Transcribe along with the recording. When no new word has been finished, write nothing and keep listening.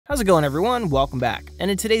How's it going, everyone? Welcome back.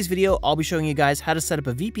 And in today's video, I'll be showing you guys how to set up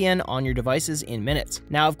a VPN on your devices in minutes.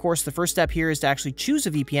 Now, of course, the first step here is to actually choose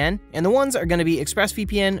a VPN, and the ones are going to be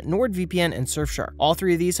ExpressVPN, NordVPN, and Surfshark. All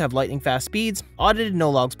three of these have lightning fast speeds, audited no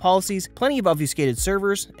logs policies, plenty of obfuscated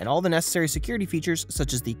servers, and all the necessary security features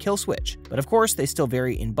such as the kill switch. But of course, they still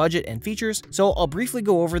vary in budget and features, so I'll briefly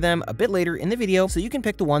go over them a bit later in the video so you can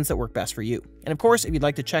pick the ones that work best for you. And of course, if you'd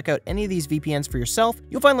like to check out any of these VPNs for yourself,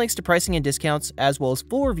 you'll find links to pricing and discounts as well as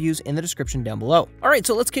full reviews in the description down below. Alright,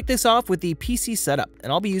 so let's kick this off with the PC setup,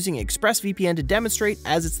 and I'll be using ExpressVPN to demonstrate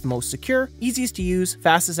as it's the most secure, easiest to use,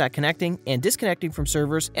 fastest at connecting and disconnecting from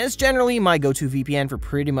servers, and it's generally my go-to VPN for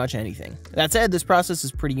pretty much anything. That said, this process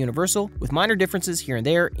is pretty universal, with minor differences here and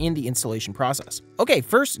there in the installation process. Okay,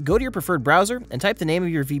 first, go to your preferred browser and type the name of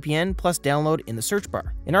your VPN plus download in the search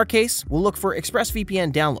bar. In our case, we'll look for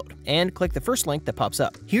ExpressVPN download, and click the first link that pops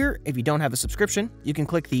up. Here, if you don't have a subscription, you can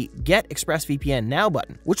click the Get ExpressVPN Now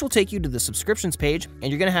button, which will take you to the subscriptions page, and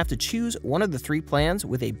you're going to have to choose one of the three plans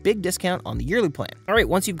with a big discount on the yearly plan. Alright,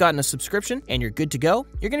 once you've gotten a subscription and you're good to go,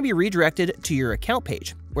 you're going to be redirected to your account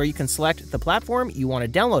page, where you can select the platform you want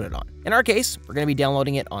to download it on. In our case, we're going to be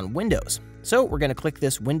downloading it on Windows. So we're going to click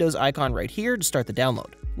this Windows icon right here to start the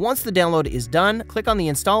download. Once the download is done, click on the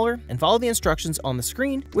installer and follow the instructions on the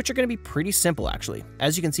screen, which are going to be pretty simple actually.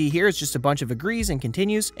 As you can see here, it's just a bunch of agrees and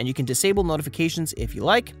continues, and you can disable notifications if you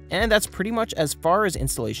like, and that's pretty much as far as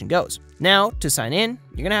installation goes. Now, to sign in,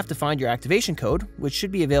 you're going to have to find your activation code, which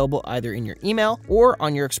should be available either in your email or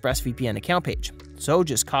on your ExpressVPN account page. So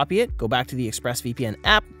just copy it, go back to the ExpressVPN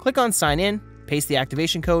app, click on sign in, paste the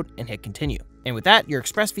activation code, and hit continue. And with that, your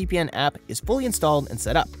ExpressVPN app is fully installed and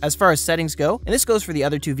set up. As far as settings go, and this goes for the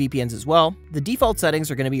other two VPNs as well, the default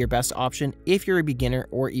settings are going to be your best option if you're a beginner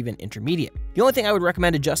or even intermediate. The only thing I would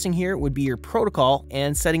recommend adjusting here would be your protocol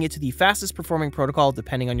and setting it to the fastest performing protocol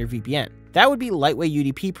depending on your VPN. That would be Lightweight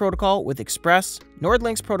UDP protocol with Express,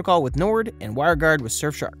 NordLynx protocol with Nord, and WireGuard with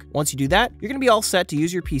Surfshark. Once you do that, you're going to be all set to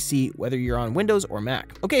use your PC whether you're on Windows or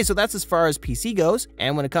Mac. Okay, so that's as far as PC goes,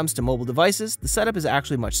 and when it comes to mobile devices, the setup is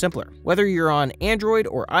actually much simpler. Whether you're on Android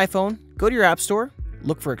or iPhone, go to your App Store,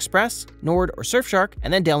 look for Express, Nord, or Surfshark,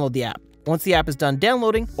 and then download the app. Once the app is done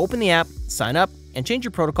downloading, open the app, sign up, and change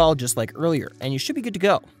your protocol just like earlier, and you should be good to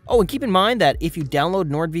go. Oh, and keep in mind that if you download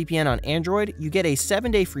NordVPN on Android, you get a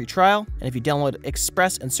 7-day free trial, and if you download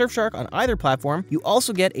Express and Surfshark on either platform, you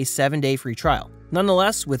also get a 7-day free trial.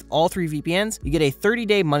 Nonetheless, with all three VPNs, you get a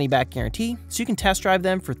 30-day money-back guarantee, so you can test drive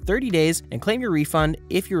them for 30 days and claim your refund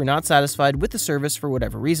if you are not satisfied with the service for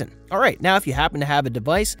whatever reason. Alright, now if you happen to have a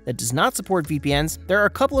device that does not support VPNs, there are a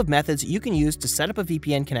couple of methods you can use to set up a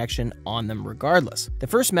VPN connection on them regardless. The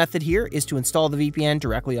first method here is to install the VPN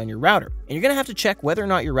directly on your router, and you're going to have to check whether or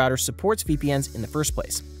not your router supports VPNs in the first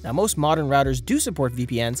place. Now, most modern routers do support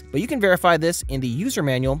VPNs, but you can verify this in the user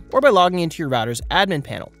manual or by logging into your router's admin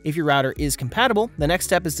panel. If your router is compatible, the next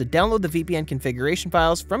step is to download the VPN configuration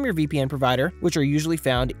files from your VPN provider, which are usually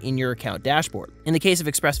found in your account dashboard. In the case of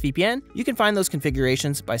ExpressVPN, you can find those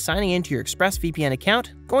configurations by signing into your ExpressVPN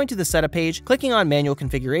account, going to the setup page, clicking on manual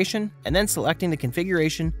configuration, and then selecting the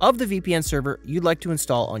configuration of the VPN server you'd like to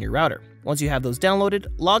install on your router. Once you have those downloaded,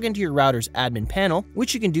 log into your router's admin panel,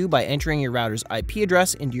 which you can do by entering your router's IP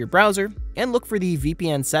address into your browser, and look for the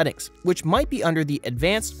VPN settings, which might be under the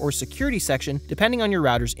Advanced or Security section depending on your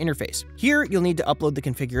router's interface. Here, you'll need to upload the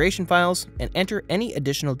configuration files and enter any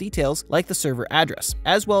additional details like the server address,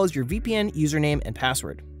 as well as your VPN username and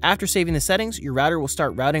password. After saving the settings, your router will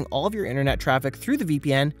start routing all of your internet traffic through the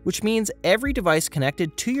VPN, which means every device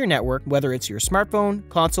connected to your network, whether it's your smartphone,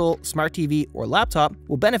 console, smart TV, or laptop,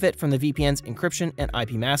 will benefit from the VPN's encryption and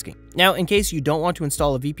IP masking. Now, in case you don't want to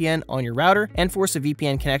install a VPN on your router and force a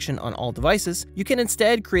VPN connection on all devices, you can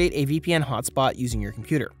instead create a VPN hotspot using your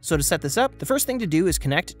computer. So to set this up, the first thing to do is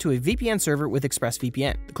connect to a VPN server with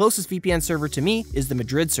ExpressVPN. The closest VPN server to me is the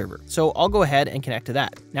Madrid server, so I'll go ahead and connect to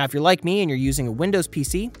that. Now, if you're like me and you're using a Windows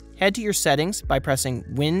PC, head to your settings by pressing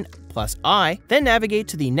Win+I, then navigate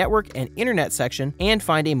to the Network and Internet section and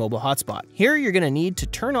find a mobile hotspot. Here you're going to need to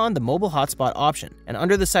turn on the mobile hotspot option, and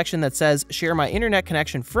under the section that says Share my internet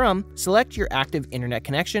connection from, select your active internet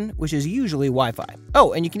connection, which is usually Wi-Fi.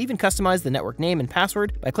 Oh, and you can even customize the network name and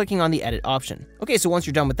password by clicking on the Edit option. Okay, so once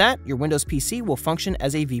you're done with that, your Windows PC will function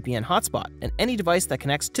as a VPN hotspot, and any device that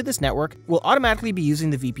connects to this network will automatically be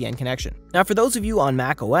using the VPN connection. Now, for those of you on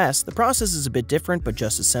Mac OS, the process is a bit different but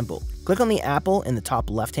just as simple. Click on the apple in the top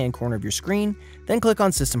left-hand corner of your screen, then click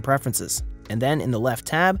on System Preferences, and then in the left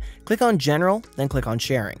tab, click on General, then click on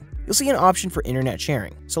Sharing. You'll see an option for Internet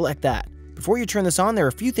Sharing. Select that. Before you turn this on, there are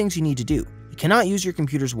a few things you need to do. You cannot use your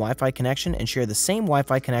computer's Wi-Fi connection and share the same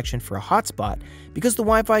Wi-Fi connection for a hotspot because the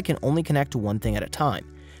Wi-Fi can only connect to one thing at a time.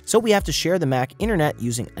 So we have to share the Mac internet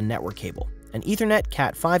using a network cable, an Ethernet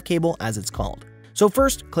Cat5 cable as it's called. So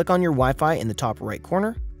first, click on your Wi-Fi in the top right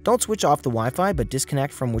corner. Don't switch off the Wi-Fi, but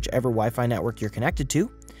disconnect from whichever Wi-Fi network you're connected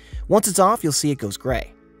to. Once it's off, you'll see it goes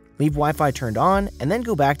gray. Leave Wi-Fi turned on, and then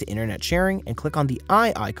go back to Internet Sharing and click on the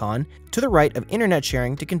eye icon to the right of Internet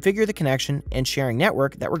Sharing to configure the connection and sharing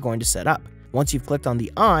network that we're going to set up. Once you've clicked on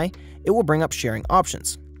the eye, it will bring up sharing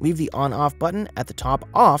options. Leave the on-off button at the top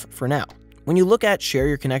off for now. When you look at Share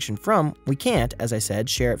Your Connection From, we can't, as I said,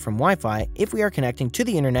 share it from Wi-Fi if we are connecting to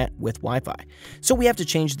the internet with Wi-Fi. So we have to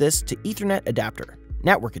change this to Ethernet Adapter,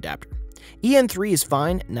 Network Adapter. EN3 is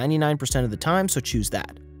fine 99% of the time, so choose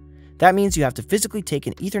that. That means you have to physically take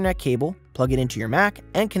an Ethernet cable, plug it into your Mac,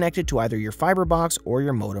 and connect it to either your fiber box or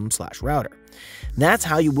your modem/router. That's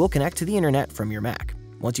how you will connect to the internet from your Mac.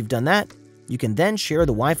 Once you've done that, you can then share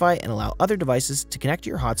the Wi-Fi and allow other devices to connect to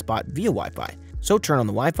your hotspot via Wi-Fi. So turn on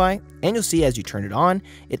the Wi-Fi, and you'll see as you turn it on,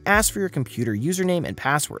 it asks for your computer username and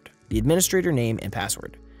password, the administrator name and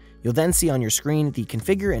password. You'll then see on your screen the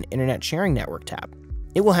Configure an Internet Sharing Network tab.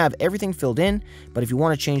 It will have everything filled in, but if you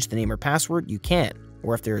want to change the name or password, you can.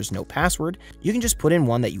 Or if there is no password, you can just put in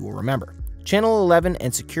one that you will remember. Channel 11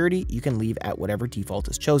 and security you can leave at whatever default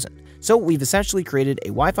is chosen. So we've essentially created a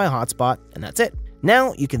Wi-Fi hotspot, and that's it.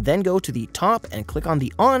 Now you can then go to the top and click on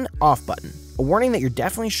the on/off button. A warning that you're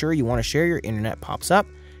definitely sure you want to share your internet pops up.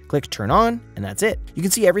 Click turn on, and that's it. You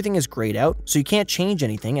can see everything is grayed out, so you can't change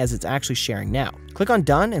anything as it's actually sharing now. Click on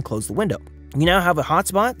done and close the window. You now have a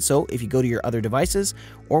hotspot, so if you go to your other devices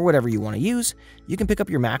or whatever you want to use, you can pick up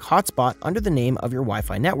your Mac hotspot under the name of your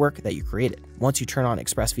Wi-Fi network that you created. Once you turn on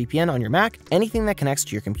ExpressVPN on your Mac, anything that connects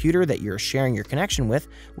to your computer that you're sharing your connection with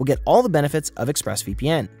will get all the benefits of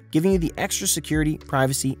ExpressVPN, giving you the extra security,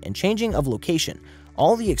 privacy, and changing of location.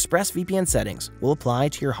 All the ExpressVPN settings will apply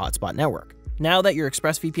to your hotspot network. Now that your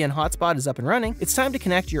ExpressVPN hotspot is up and running, it's time to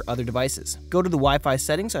connect your other devices. Go to the Wi-Fi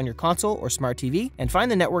settings on your console or smart TV and find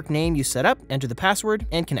the network name you set up, enter the password,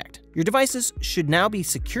 and connect. Your devices should now be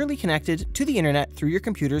securely connected to the internet through your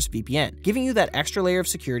computer's VPN, giving you that extra layer of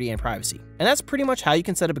security and privacy. And that's pretty much how you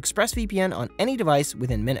can set up ExpressVPN on any device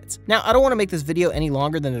within minutes. Now, I don't want to make this video any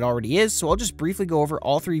longer than it already is, so I'll just briefly go over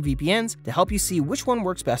all 3 VPNs to help you see which one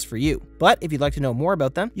works best for you. But if you'd like to know more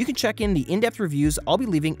about them, you can check in the in-depth reviews I'll be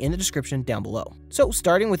leaving in the description down below. So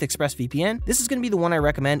starting with ExpressVPN, this is going to be the one I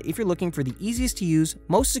recommend if you're looking for the easiest to use,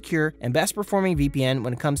 most secure, and best performing VPN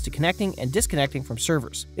when it comes to connecting and disconnecting from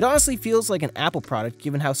servers. It honestly feels like an Apple product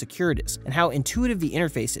given how secure it is and how intuitive the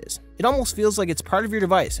interface is. It almost feels like it's part of your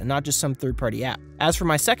device and not just some third-party app. As for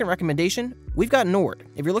my second recommendation, we've got Nord.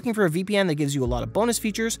 If you're looking for a VPN that gives you a lot of bonus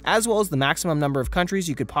features, as well as the maximum number of countries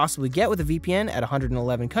you could possibly get with a VPN at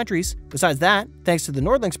 111 countries. Besides that, thanks to the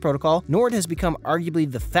NordLynx protocol, Nord has become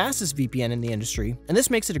arguably the fastest VPN in the industry, and this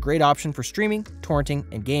makes it a great option for streaming, torrenting,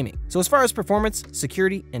 and gaming. So as far as performance,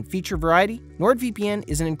 security, and feature variety, NordVPN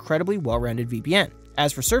is an incredibly well-rounded VPN.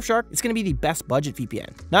 As for Surfshark, it's going to be the best budget VPN,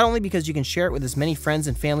 not only because you can share it with as many friends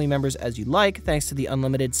and family members as you like thanks to the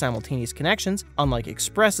unlimited simultaneous connections, unlike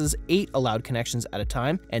Express's 8 allowed connections at a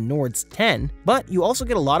time and Nord's 10, but you also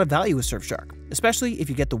get a lot of value with Surfshark, especially if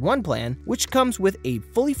you get the One plan, which comes with a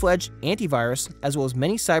fully fledged antivirus as well as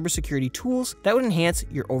many cybersecurity tools that would enhance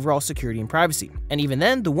your overall security and privacy. And even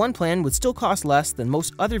then, the One plan would still cost less than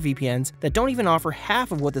most other VPNs that don't even offer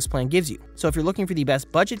half of what this plan gives you. So if you're looking for the best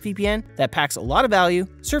budget VPN that packs a lot of value,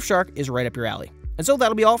 Surfshark is right up your alley. And so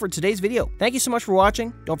that'll be all for today's video. Thank you so much for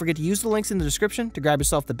watching. Don't forget to use the links in the description to grab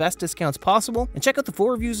yourself the best discounts possible, and check out the full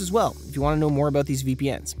reviews as well if you want to know more about these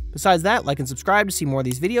VPNs. Besides that, like and subscribe to see more of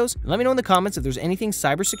these videos, and let me know in the comments if there's anything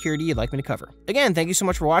cybersecurity you'd like me to cover. Again, thank you so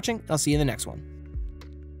much for watching, and I'll see you in the next one.